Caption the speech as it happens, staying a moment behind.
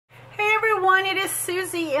everyone, it is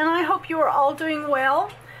Susie, and I hope you are all doing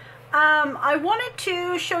well. I wanted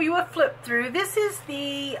to show you a flip through. This is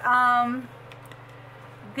the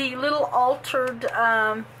little altered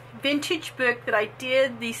vintage book that I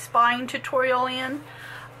did the spine tutorial in.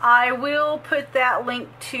 I will put that link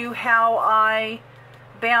to how I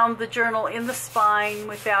bound the journal in the spine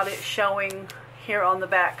without it showing here on the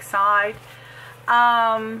back side.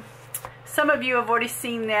 Some of you have already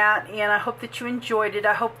seen that, and I hope that you enjoyed it.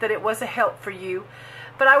 I hope that it was a help for you.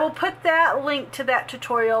 But I will put that link to that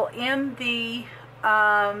tutorial in the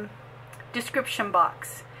description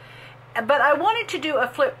box. But I wanted to do a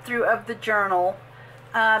flip through of the journal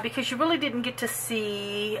because you really didn't get to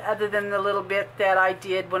see other than the little bit that I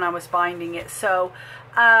did when I was binding it. So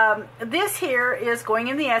this here is going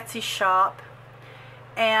in the Etsy shop,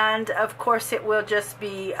 and of course it will just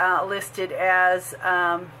be listed as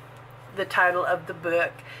the title of the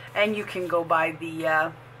book, and you can go by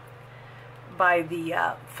the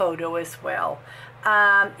photo as well.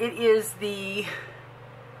 It is the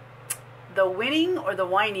Winning or the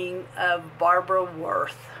Whining of Barbara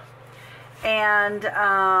Worth. And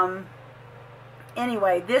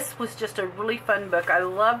anyway, this was just a really fun book. I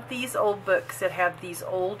love these old books that have these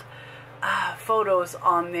old photos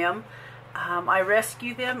on them. I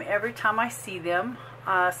rescue them every time I see them.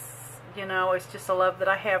 You know, it's just a love that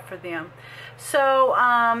I have for them. So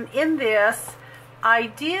in this, I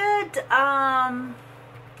did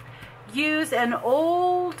use an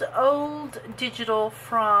old digital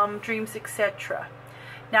from Dreamz, etc.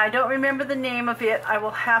 Now, I don't remember the name of it. I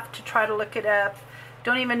will have to try to look it up.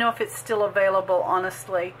 Don't even know if it's still available,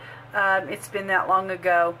 honestly. It's been that long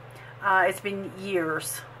ago. It's been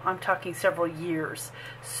years. I'm talking several years.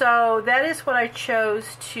 So that is what I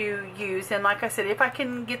chose to use. And like I said, if I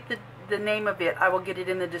can get the name of it, I will get it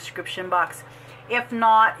in the description box. If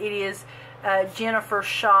not, it is Jennifer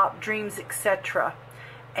Shop Dreamz, etc.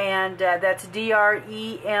 And that's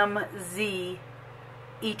DREMZ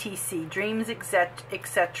ETC, Dreamz,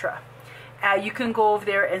 etc. You can go over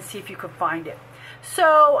there and see if you can find it.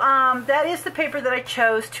 So that is the paper that I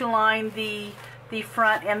chose to line the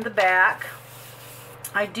front and the back.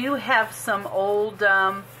 I do have some old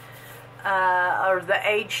or the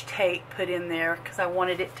age tape put in there because I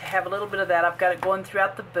wanted it to have a little bit of that. I've got it going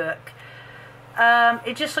throughout the book.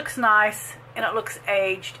 It just looks nice, and it looks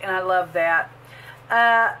aged, and I love that.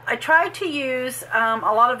 I tried to use a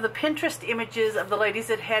lot of the Pinterest images of the ladies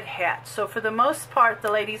that had hats. So for the most part,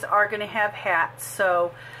 the ladies are going to have hats.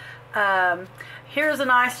 So here's a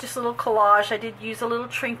nice just little collage. I did use a little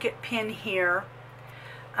trinket pin here.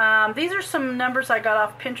 These are some numbers I got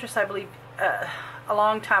off Pinterest, I believe, a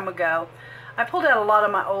long time ago. I pulled out a lot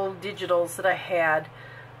of my old digitals that I had.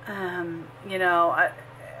 You know,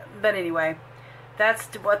 but anyway, that's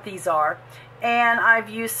what these are. And I've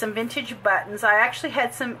used some vintage buttons. I actually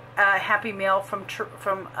had some Happy Mail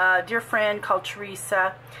from a dear friend called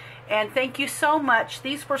Teresa. And thank you so much.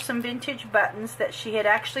 These were some vintage buttons that she had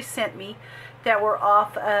actually sent me that were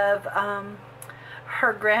off of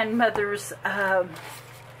her grandmother's,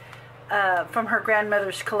 from her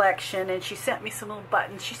grandmother's collection. And she sent me some little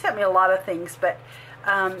buttons. She sent me a lot of things, but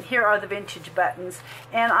here are the vintage buttons.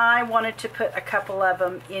 And I wanted to put a couple of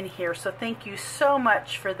them in here. So thank you so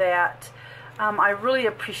much for that. I really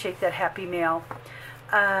appreciate that Happy Mail.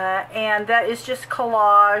 And that is just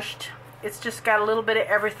collaged. It's just got a little bit of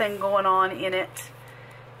everything going on in it.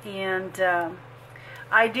 And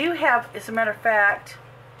I do have, as a matter of fact,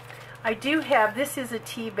 I do have, this is a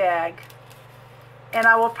tea bag. And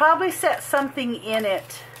I will probably set something in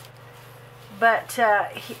it. But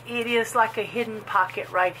it is like a hidden pocket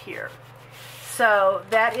right here. So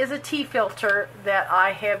that is a tea filter that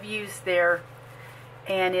I have used there.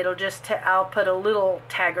 And it'll just, I'll put a little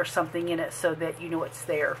tag or something in it so that you know it's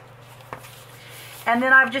there. And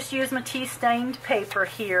then I've just used my tea stained paper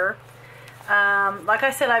here. Like I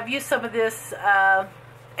said, I've used some of this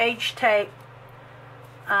age tape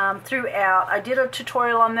throughout. I did a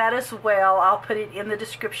tutorial on that as well. I'll put it in the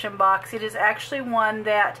description box. It is actually one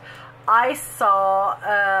that I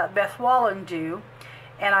saw Beth Wallen do,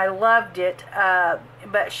 and I loved it.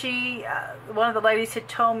 But she, one of the ladies had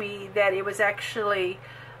told me that it was actually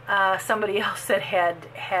somebody else that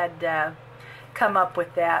had come up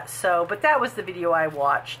with that. So, but that was the video I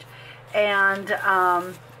watched. And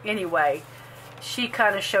anyway, she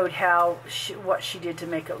kind of showed how what she did to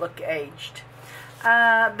make it look aged.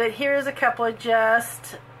 But here's a couple of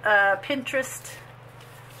just Pinterest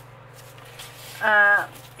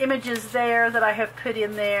images there that I have put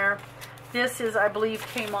in there. This is, I believe,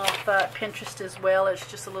 came off Pinterest as well. It's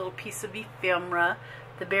just a little piece of ephemera,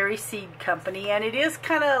 the Berry Seed Company, and it is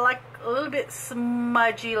kind of like a little bit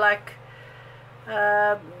smudgy, like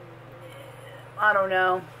I don't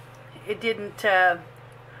know. It didn't,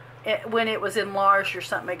 when it was enlarged or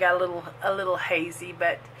something, it got a little hazy,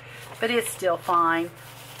 but it's still fine.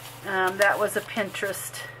 That was a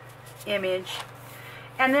Pinterest image.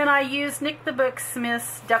 And then I used Nick the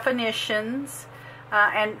Booksmith's definitions,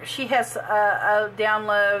 and she has a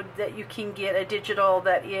download that you can get, a digital,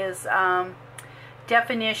 that is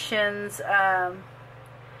definitions,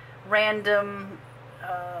 random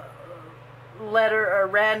letter or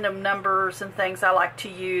random numbers and things I like to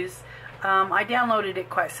use. I downloaded it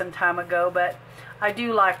quite some time ago, but I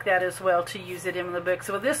do like that as well, to use it in the book.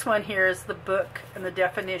 So this one here is the book and the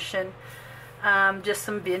definition. Just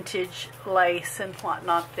some vintage lace and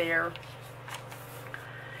whatnot there.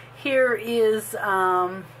 Here is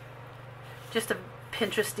just a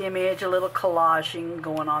Pinterest image, a little collaging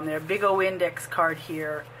going on there. Big old index card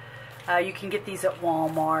here. You can get these at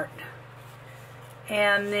Walmart.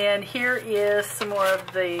 And then here is some more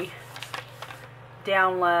of the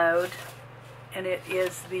download, and it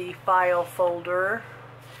is the file folder,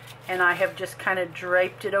 and I have just kind of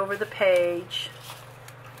draped it over the page.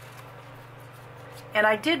 And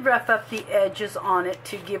I did rough up the edges on it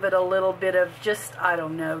to give it a little bit of just, I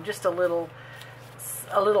don't know, just a little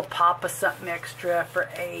pop of something extra for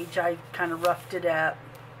age. I kind of roughed it up.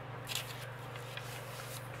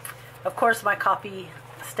 Of course, my coffee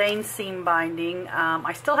stain seam binding.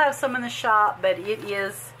 I still have some in the shop, but it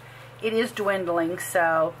is dwindling,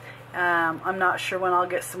 so I'm not sure when I'll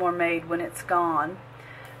get some more made when it's gone.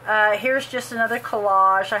 Here's just another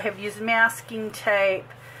collage. I have used masking tape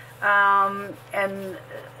and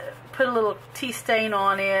put a little tea stain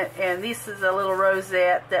on it, and this is a little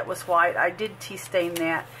rosette that was white. I did tea stain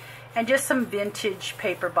that, and just some vintage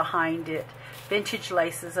paper behind it, vintage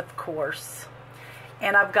laces, of course.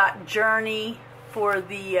 And I've got Journey for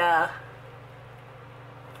the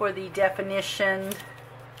definition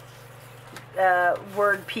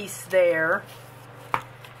word piece there.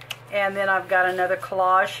 And then I've got another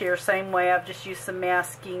collage here, same way. I've just used some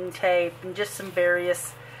masking tape and just some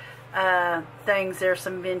various things. There's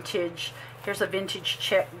some vintage, here's a vintage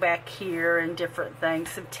check back here and different things,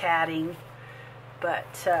 some tatting.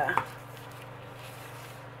 But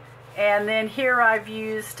and then here I've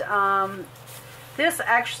used this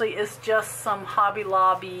actually is just some Hobby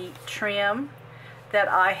Lobby trim that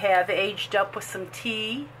I have aged up with some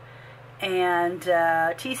tea and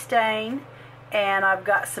tea stain, and I've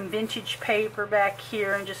got some vintage paper back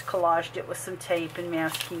here and just collaged it with some tape and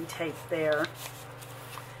masking tape there.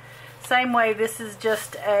 Same way, this is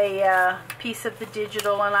just a piece of the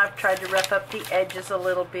digital, and I've tried to rough up the edges a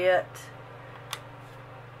little bit.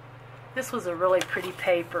 This was a really pretty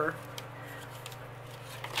paper.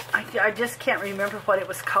 I just can't remember what it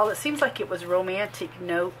was called. It seems like it was Romantic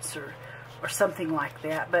Notes or something like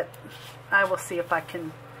that, but I will see if I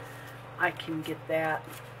can get that.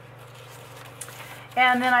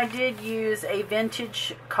 And then I did use a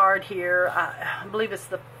vintage card here. I believe it's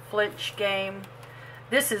the Flinch game.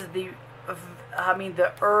 This is the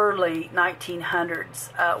early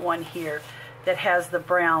 1900s one here that has the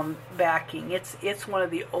brown backing. It's one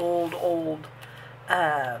of the old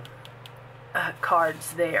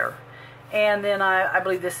cards there. And then I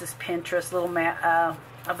believe this is Pinterest, little I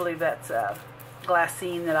believe that's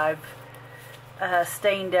glassine that I've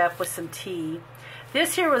stained up with some tea.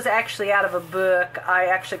 This here was actually out of a book. I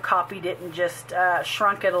actually copied it and just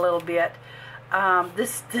shrunk it a little bit.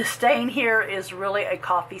 This stain here is really a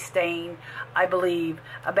coffee stain, I believe,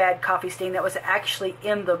 a bad coffee stain that was actually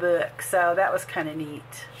in the book, so that was kind of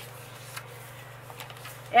neat.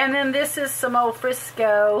 And then this is some old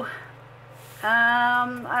Frisco.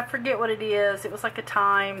 I forget what it is. It was like a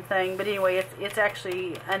time thing, but anyway, it's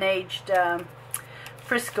actually an aged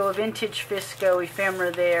Frisco, a vintage Frisco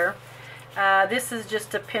ephemera there. This is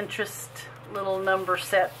just a Pinterest little number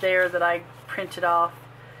set there that I printed off.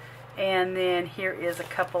 And then here is a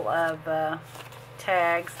couple of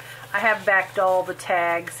tags. I have backed all the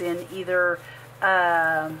tags in either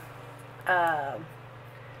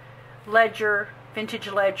ledger, vintage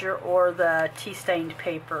ledger, or the tea stained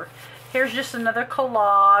paper. Here's just another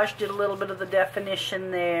collage. Did a little bit of the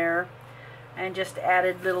definition there, and just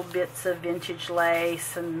added little bits of vintage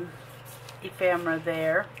lace and ephemera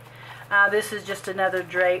there. This is just another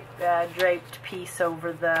draped piece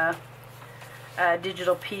over the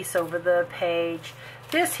digital piece over the page.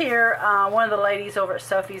 This here, one of the ladies over at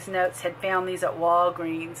Sophie's Notes had found these at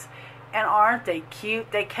Walgreens, and aren't they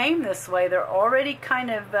cute? They came this way. They're already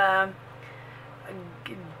kind of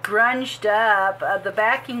grunged up. The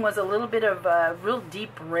backing was a little bit of real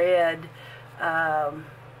deep red and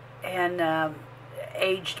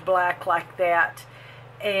aged black like that.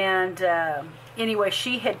 And anyway,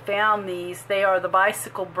 she had found these. They are the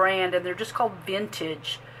Bicycle brand, and they're just called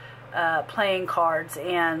vintage playing cards.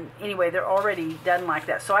 And anyway, they're already done like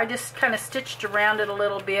that. So I just kind of stitched around it a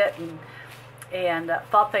little bit, and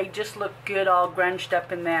thought they just looked good all grunged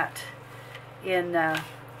up in that, in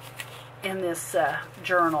this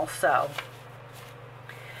journal. So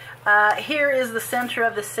here is the center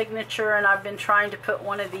of the signature, and I've been trying to put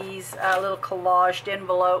one of these little collaged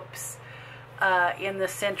envelopes in the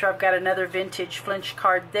center. I've got another vintage flinch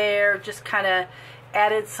card there. Just kind of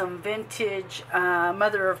added some vintage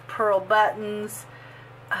mother of pearl buttons,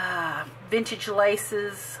 vintage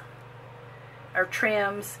laces or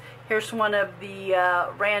trims. Here's one of the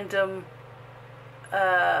random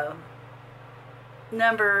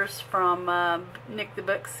numbers from Nick the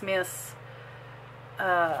Booksmith's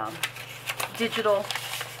digital.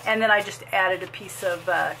 And then I just added a piece of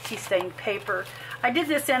tea-stained paper. I did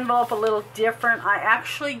this envelope a little different. I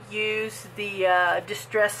actually used the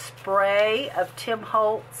Distress Spray of Tim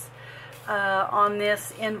Holtz on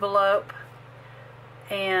this envelope.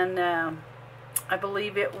 And I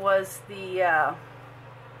believe it was the,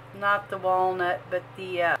 not the walnut, but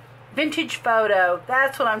the vintage photo.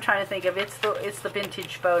 That's what I'm trying to think of. It's the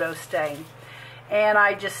vintage photo stain. And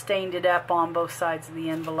I just stained it up on both sides of the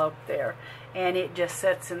envelope there. And it just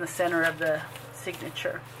sits in the center of the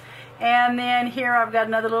signature. And then here I've got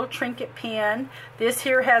another little trinket pin. This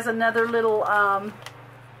here has another little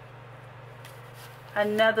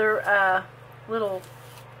little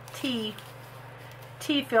tea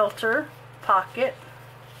filter pocket.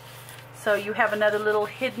 So you have another little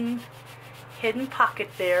hidden pocket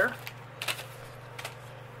there.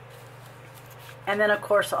 And then of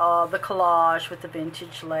course all the collage with the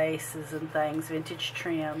vintage laces and things, vintage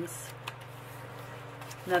trims.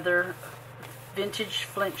 Another vintage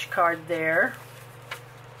flinch card there.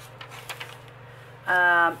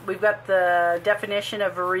 We've got the definition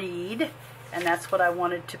of read, and that's what I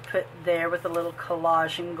wanted to put there with a little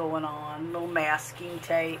collaging going on, little masking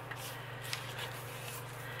tape.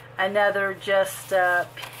 Another just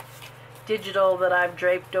digital that I've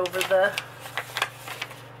draped over the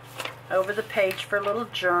page for a little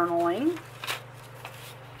journaling.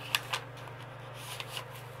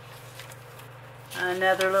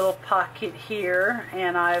 Another little pocket here,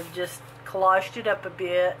 and I've just collaged it up a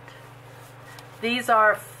bit. These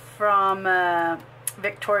are from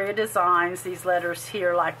Victoria Designs, these letters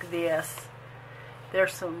here like this.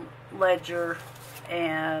 There's some ledger,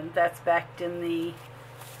 and that's backed in the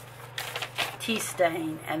tea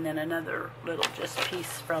stain, and then another little just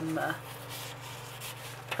piece from the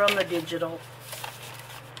digital.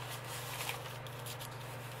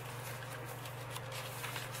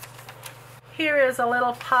 Here is a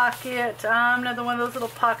little pocket, another one of those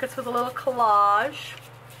little pockets with a little collage.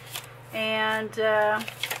 And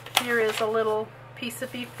here is a little piece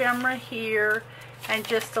of ephemera here, and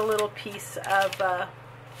just a little piece of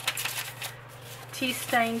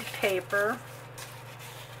tea-stained paper.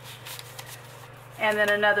 And then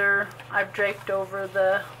another, I've draped over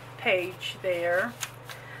the page there.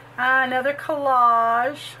 Another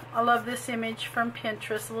collage. I love this image from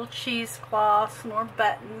Pinterest. A little cheesecloths, more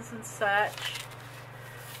buttons and such.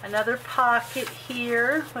 Another pocket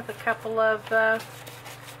here with a couple of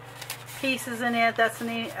pieces in it. That's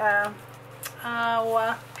an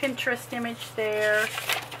Pinterest image there.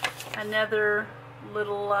 Another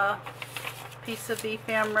little piece of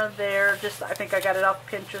ephemera there. Just, I think I got it off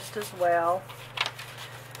Pinterest as well.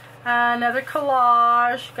 Another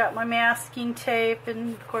collage, got my masking tape,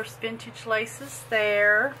 and of course vintage laces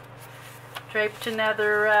there. Draped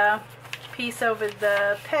another piece over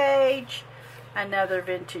the page. Another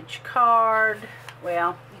vintage card,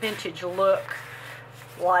 well, vintage look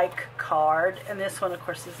like card. And this one of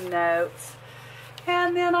course is notes.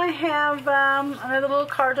 And then I have another little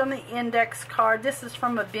card on the index card. This is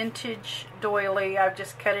from a vintage doily. I've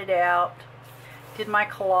just cut it out. Did my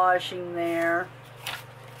collaging there.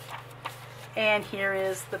 And here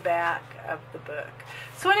is the back of the book.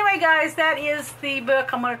 So anyway, guys, that is the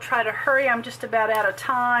book. I'm going to try to hurry. I'm just about out of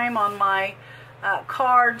time on my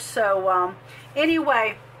card. So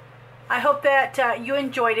anyway, I hope that you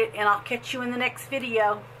enjoyed it, and I'll catch you in the next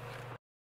video.